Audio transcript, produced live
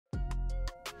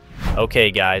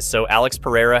Okay guys, so Alex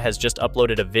Pereira has just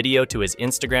uploaded a video to his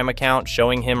Instagram account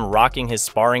showing him rocking his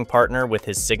sparring partner with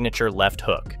his signature left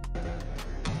hook.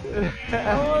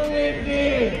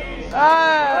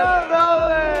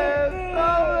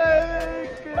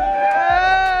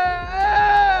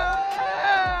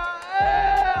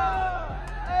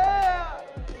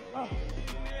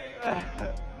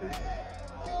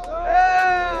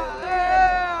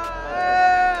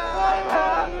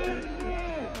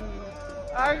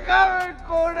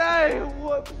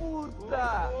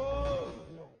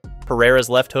 Pereira's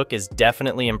left hook is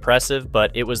definitely impressive,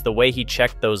 but it was the way he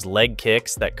checked those leg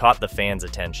kicks that caught the fans'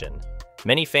 attention.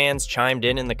 Many fans chimed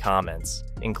in the comments,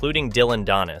 including Dylan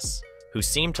Donis, who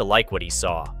seemed to like what he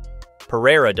saw.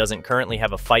 Pereira doesn't currently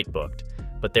have a fight booked,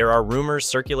 but there are rumors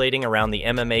circulating around the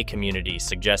MMA community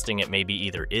suggesting it may be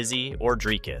either Izzy or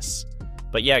Dricus.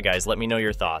 But yeah guys, let me know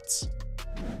your thoughts.